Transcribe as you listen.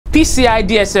PCI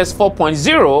DSS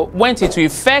 4.0 went into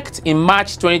effect in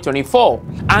March 2024,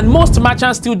 and most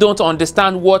merchants still don't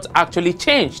understand what actually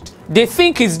changed. They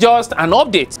think it's just an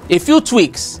update, a few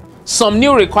tweaks, some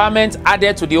new requirements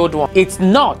added to the old one. It's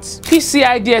not.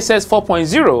 PCI DSS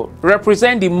 4.0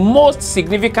 represents the most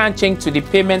significant change to the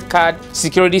payment card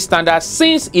security standard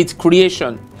since its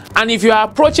creation. And if you are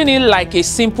approaching it like a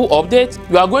simple update,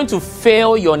 you are going to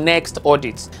fail your next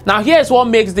audit. Now, here's what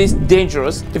makes this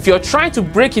dangerous if you're trying to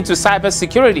break into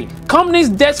cybersecurity. Companies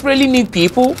desperately need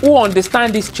people who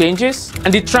understand these changes,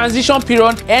 and the transition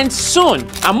period ends soon.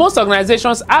 And most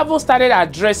organizations haven't started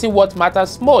addressing what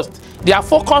matters most. They are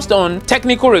focused on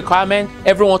technical requirements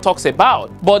everyone talks about,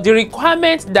 but the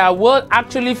requirements that will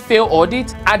actually fail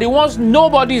audit are the ones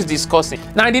nobody is discussing.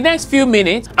 Now, in the next few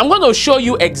minutes, I'm going to show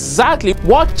you exactly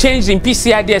what changed in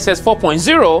PCI DSS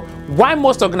 4.0, why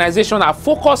most organizations are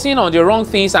focusing on the wrong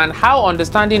things, and how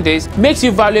understanding this makes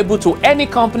you valuable to any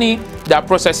company that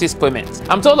processes payments.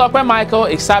 I'm Tolulope Michael,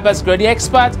 a cybersecurity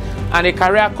expert and a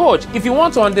career coach. If you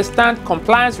want to understand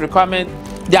compliance requirements,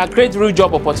 there are great real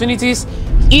job opportunities.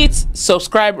 Hit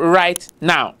subscribe right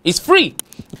now. It's free.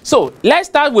 So let's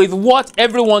start with what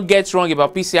everyone gets wrong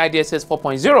about PCI DSS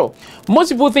 4.0.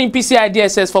 Most people think PCI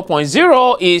DSS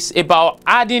 4.0 is about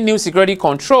adding new security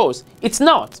controls. It's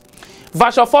not.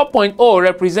 Version 4.0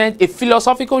 represents a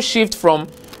philosophical shift from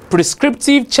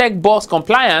prescriptive checkbox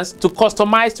compliance to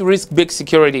customized risk-based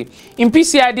security. In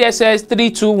PCI DSS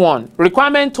 3.2.1,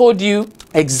 requirement told you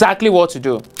exactly what to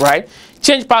do, right?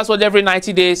 Change password every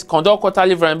 90 days, conduct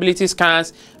quarterly vulnerability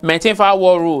scans, maintain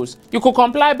firewall rules. You could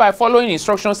comply by following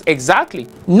instructions exactly.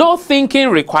 No thinking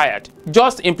required.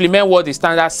 Just implement what the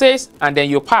standard says and then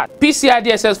you pass. PCI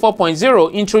DSS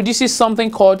 4.0 introduces something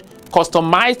called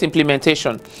customized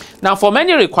implementation. Now, for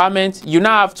many requirements, you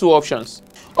now have two options.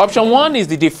 Option one is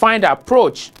the defined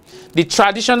approach, the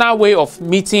traditional way of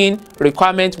meeting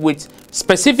requirements with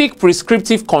specific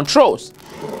prescriptive controls.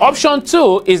 Option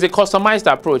two is the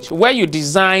customized approach, where you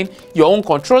design your own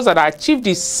controls that achieve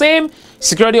the same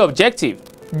security objective.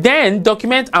 Then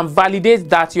document and validate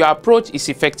that your approach is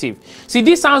effective. See,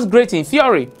 this sounds great in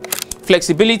theory.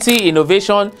 Flexibility,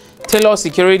 innovation, tailored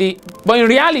security. But in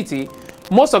reality,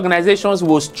 most organizations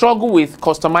will struggle with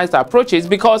customized approaches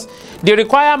because they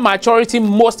require maturity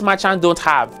most merchants don't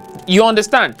have. You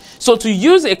understand? So to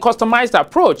use a customized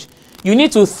approach, you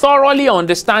need to thoroughly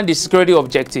understand the security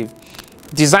objective.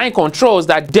 Design controls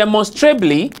that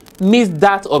demonstrably meet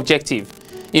that objective.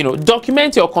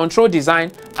 Document your control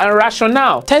design and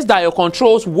rationale. Test that your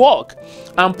controls work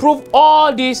and prove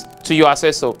all this to your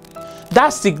assessor.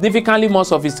 That's significantly more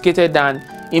sophisticated than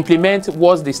implement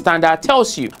what the standard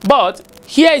tells you. But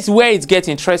here is where it gets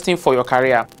interesting for your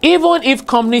career. Even if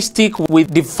companies stick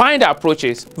with defined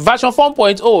approaches, version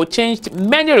 4.0 changed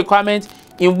many requirements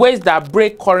in ways that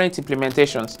break current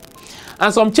implementations.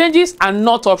 And some changes are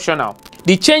not optional.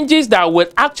 The changes that will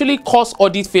actually cause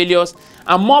audit failures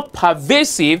are more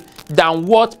pervasive than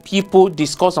what people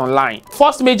discuss online.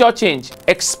 First major change,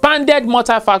 expanded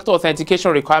multi-factor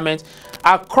authentication requirements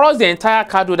across the entire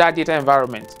cardholder data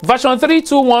environment. Version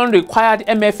 3.2.1 required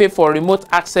MFA for remote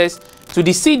access to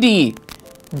the CDE.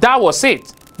 That was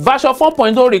it. Version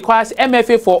 4.0 requires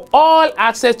MFA for all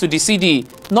access to the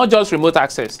CDE, not just remote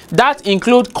access. That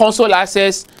includes console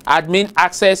access, admin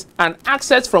access, and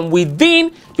access from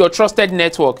within your trusted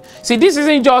network. See, this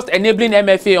isn't just enabling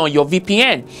MFA on your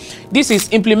VPN. This is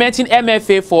implementing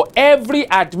MFA for every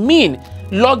admin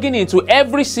logging into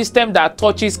every system that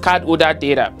touches cardholder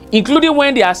data, including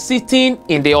when they are sitting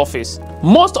in the office.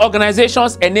 Most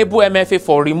organizations enable MFA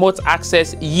for remote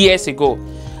access years ago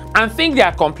and think they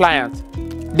are compliant.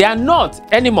 They are not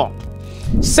anymore.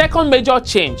 Second major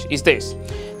change is this.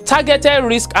 Targeted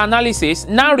risk analysis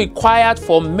now required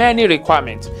for many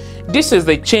requirements. This is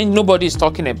the change nobody is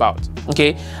talking about,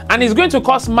 okay? And it's going to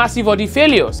cause massive audit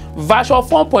failures. Version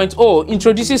 4.0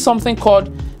 introduces something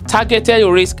called targeted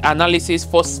risk analysis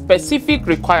for specific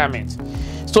requirements.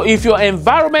 So if your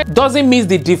environment doesn't meet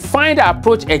the defined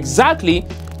approach exactly,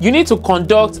 you need to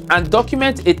conduct and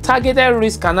document a targeted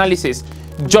risk analysis,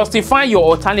 justify your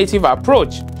alternative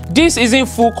approach. This isn't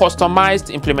full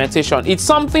customized implementation. It's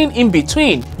something in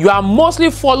between. You are mostly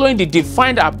following the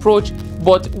defined approach,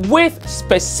 but with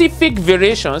specific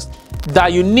variations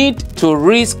that you need to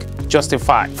risk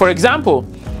justify. For example,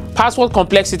 password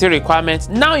complexity requirements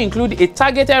now include a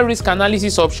targeted risk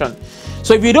analysis option.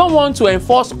 So if you don't want to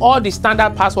enforce all the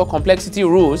standard password complexity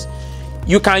rules,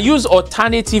 you can use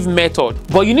alternative method,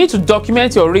 but you need to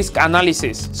document your risk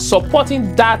analysis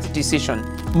supporting that decision.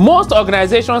 Most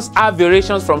organizations have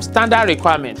variations from standard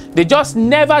requirements. They just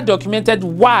never documented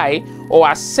why or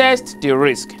assessed the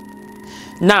risk.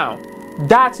 Now,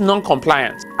 That's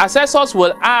non-compliant. Assessors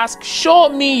will ask, show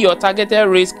me your targeted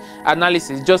risk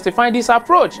analysis justifying this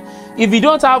approach. If you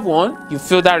don't have one, you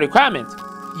fill that requirement.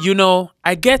 You know,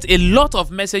 I get a lot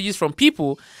of messages from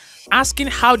people asking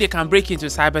how they can break into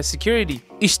cybersecurity.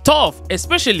 It's tough,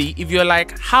 especially if you're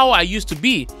like how I used to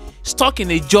be, stuck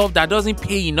in a job that doesn't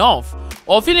pay enough,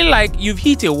 or feeling like you've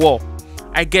hit a wall.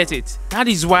 I get it. That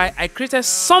is why I created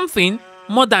something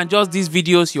more than just these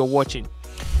videos you're watching.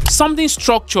 Something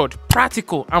structured,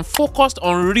 practical, and focused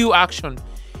on real action.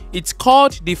 It's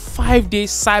called the 5-day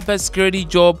Cybersecurity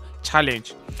Job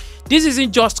Challenge. This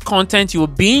isn't just content you'll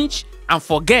binge and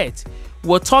forget.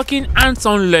 We're talking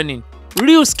hands-on learning,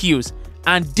 real skills,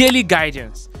 and daily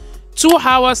guidance. 2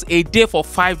 hours a day for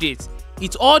 5 days.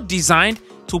 It's all designed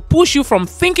to push you from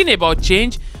thinking about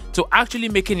change to actually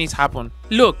making it happen.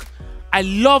 Look, I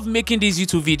love making these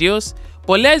YouTube videos,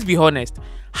 but let's be honest,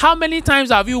 how many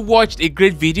times have you watched a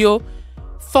great video,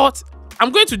 thought,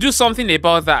 I'm going to do something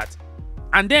about that,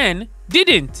 and then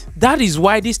didn't? That is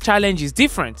why this challenge is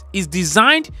different. It's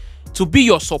designed to be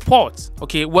your support,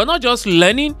 okay? We're not just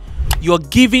learning, you're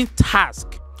giving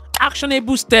tasks,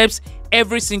 actionable steps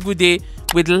every single day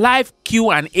with live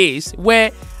Q&As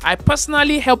where I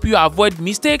personally help you avoid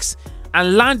mistakes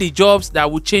and land the jobs that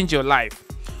will change your life.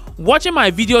 Watching my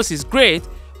videos is great,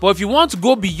 but if you want to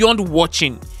go beyond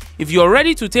watching, if you're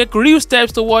ready to take real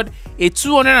steps toward a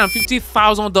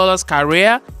 $250,000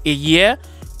 career a year,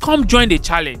 come join the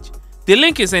challenge. The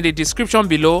link is in the description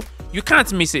below. You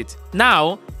can't miss it.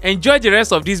 Now, enjoy the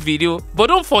rest of this video, but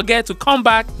don't forget to come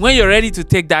back when you're ready to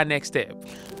take that next step.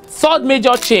 Third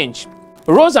major change.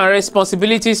 Roles and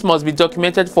responsibilities must be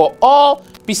documented for all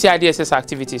PCI DSS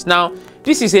activities. Now,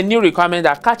 this is a new requirement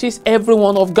that catches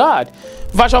everyone off guard.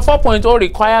 Version 4.0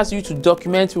 requires you to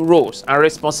document roles and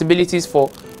responsibilities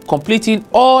for completing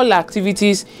all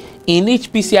activities in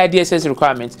each PCI DSS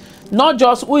requirement, not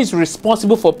just who is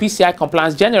responsible for PCI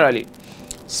compliance generally.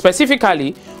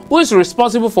 Specifically, who is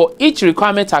responsible for each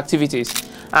requirement activities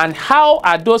and how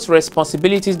are those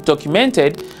responsibilities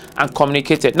documented and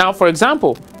communicated. Now, for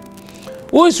example,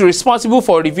 who is responsible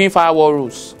for reviewing firewall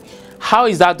rules? How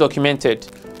is that documented?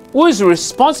 Who is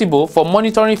responsible for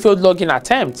monitoring failed login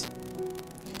attempts?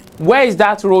 Where is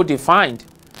that role defined?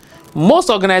 Most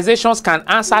organizations can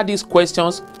answer these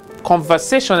questions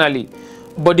conversationally,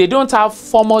 but they don't have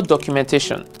formal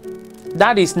documentation.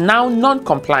 That is now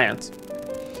non-compliant.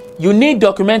 You need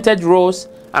documented roles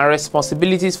and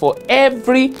responsibilities for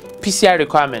every PCI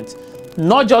requirement,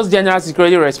 not just general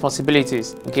security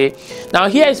responsibilities. Okay, now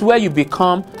here is where you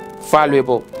become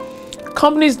valuable.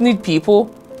 Companies need people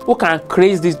who can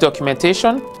create this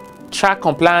documentation, track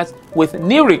compliance with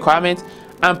new requirements,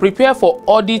 and prepare for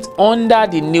audit under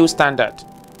the new standard.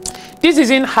 This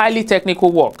isn't highly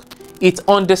technical work. It's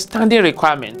understanding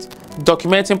requirements,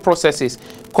 documenting processes,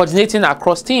 coordinating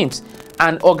across teams,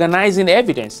 and organizing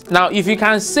evidence. Now, if you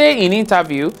can say in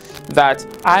interview that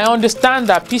I understand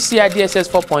that PCI DSS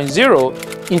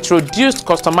 4.0 introduced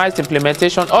customized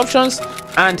implementation options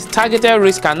and targeted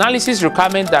risk analysis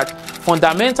requirements that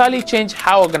fundamentally change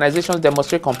how organizations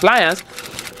demonstrate compliance,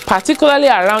 particularly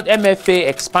around MFA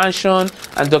expansion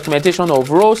and documentation of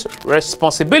roles,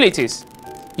 responsibilities.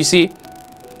 You see,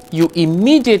 you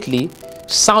immediately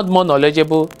sound more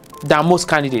knowledgeable than most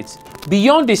candidates.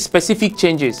 Beyond the specific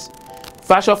changes,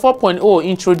 version 4.0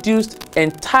 introduced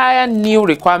entire new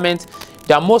requirements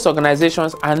that most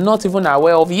organizations are not even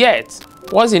aware of yet.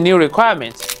 What's the new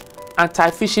requirement?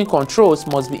 Anti-phishing controls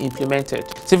must be implemented.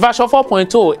 See, version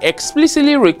 4.0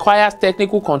 explicitly requires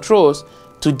technical controls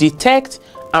to detect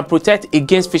and protect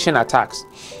against phishing attacks.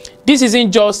 This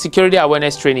isn't just security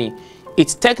awareness training.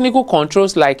 It's technical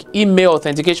controls like email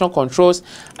authentication controls,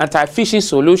 anti-phishing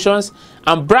solutions,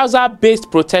 and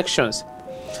browser-based protections.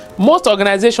 Most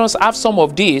organizations have some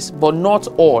of these, but not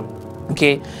all.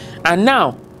 Okay, and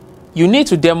now you need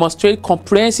to demonstrate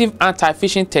comprehensive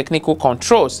anti-phishing technical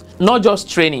controls, not just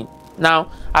training.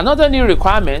 Now, another new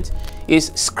requirement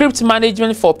is script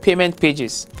management for payment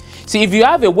pages. See, if you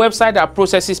have a website that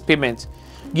processes payment,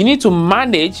 you need to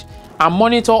manage and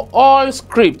monitor all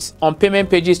scripts on payment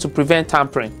pages to prevent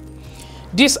tampering.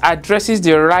 This addresses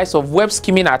the rise of web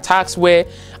skimming attacks where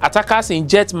attackers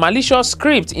inject malicious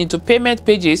scripts into payment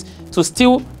pages to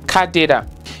steal card data.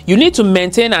 You need to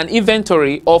maintain an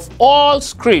inventory of all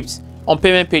scripts on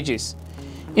payment pages,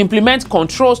 implement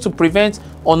controls to prevent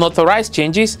unauthorized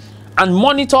changes, and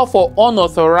monitor for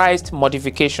unauthorized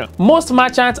modification. Most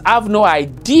merchants have no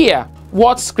idea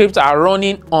what scripts are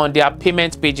running on their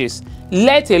payment pages,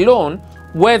 let alone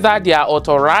whether they are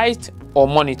authorized or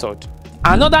monitored.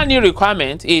 Another new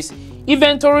requirement is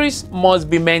inventories must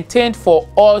be maintained for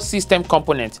all system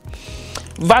components.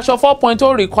 Version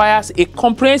 4.0 requires a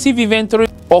comprehensive inventory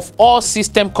of all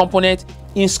system components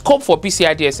in scope for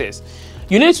PCI DSS.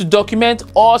 You need to document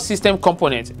all system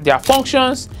components, their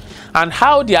functions, and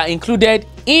how they are included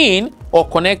in or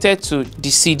connected to the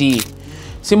CDE.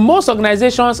 See, most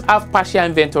organizations have partial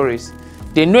inventories.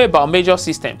 They know about major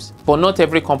systems, but not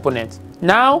every component.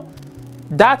 Now,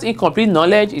 that incomplete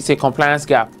knowledge is a compliance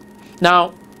gap.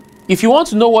 Now, if you want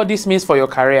to know what this means for your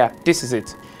career, this is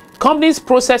it. Companies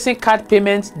processing card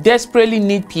payments desperately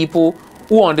need people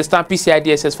who understand PCI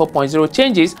DSS 4.0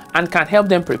 changes and can help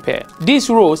them prepare. These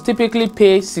roles typically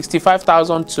pay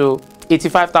 $65,000 to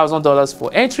 $85,000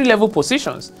 for entry-level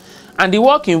positions, and the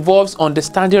work involves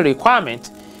understanding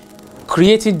requirements,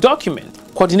 creating documents,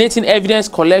 coordinating evidence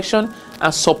collection,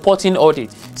 and supporting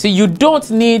audit. See, you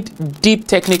don't need deep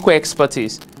technical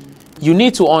expertise. You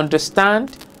need to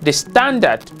understand the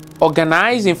standard,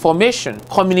 organize information,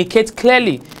 communicate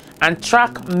clearly, and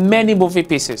track many moving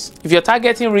pieces. If you're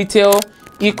targeting retail,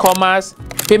 e-commerce,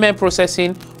 payment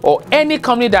processing, or any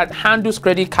company that handles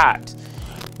credit cards,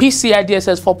 PCI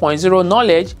DSS 4.0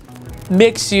 knowledge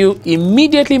makes you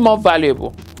immediately more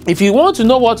valuable. If you want to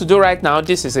know what to do right now,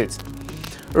 this is it.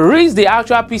 Read the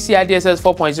actual PCI DSS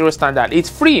 4.0 standard.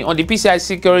 It's free on the PCI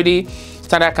Security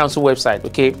Standard Council website,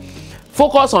 okay?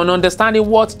 Focus on understanding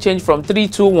what changed from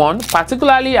 3.2.1,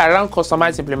 particularly around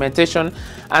customized implementation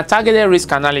and targeted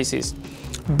risk analysis.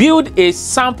 Build a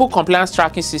sample compliance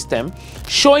tracking system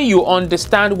showing you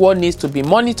understand what needs to be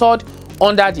monitored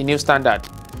under the new standard.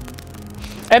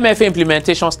 MFA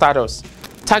implementation status,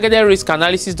 targeted risk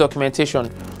analysis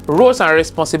documentation, roles and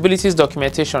responsibilities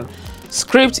documentation,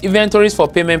 script inventories for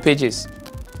payment pages.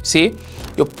 See,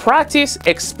 you practice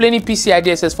explaining PCI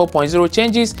DSS 4.0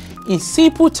 changes in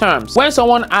simple terms. When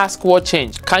someone asks what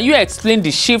changed, can you explain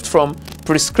the shift from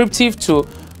prescriptive to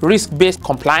risk-based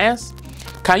compliance?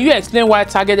 Can you explain why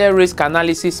targeted risk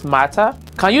analysis matter?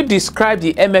 Can you describe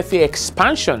the MFA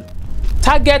expansion?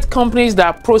 Target companies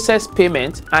that process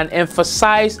payment and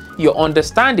emphasize your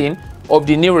understanding of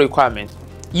the new requirement.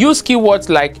 Use keywords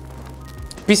like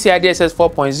PCI DSS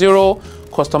 4.0,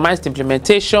 customized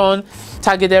implementation,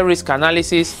 targeted risk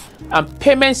analysis, and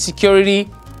payment security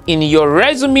in your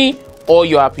resume or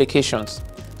your applications.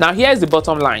 Now here's the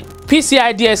bottom line.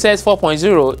 PCI DSS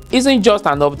 4.0 isn't just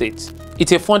an update.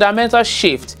 It's a fundamental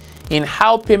shift in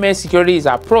how payment security is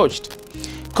approached.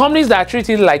 Companies that treat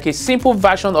it like a simple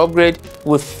version upgrade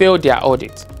will fail their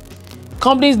audit.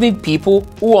 Companies need people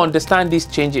who understand these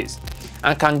changes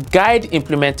and can guide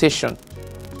implementation.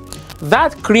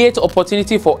 That creates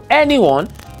opportunity for anyone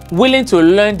willing to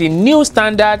learn the new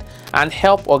standard and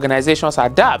help organizations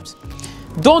adapt.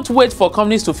 Don't wait for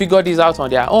companies to figure this out on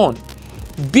their own.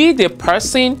 Be the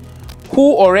person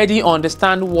who already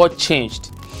understands what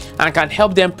changed and can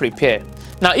help them prepare.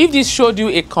 Now, if this showed you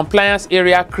a compliance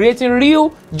area creating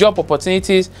real job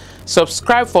opportunities,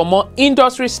 subscribe for more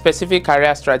industry-specific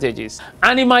career strategies.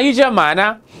 And in my usual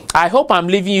manner, I hope I'm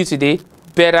leaving you today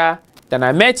better than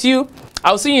I met you.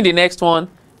 I'll see you in the next one.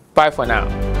 Bye for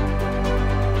now.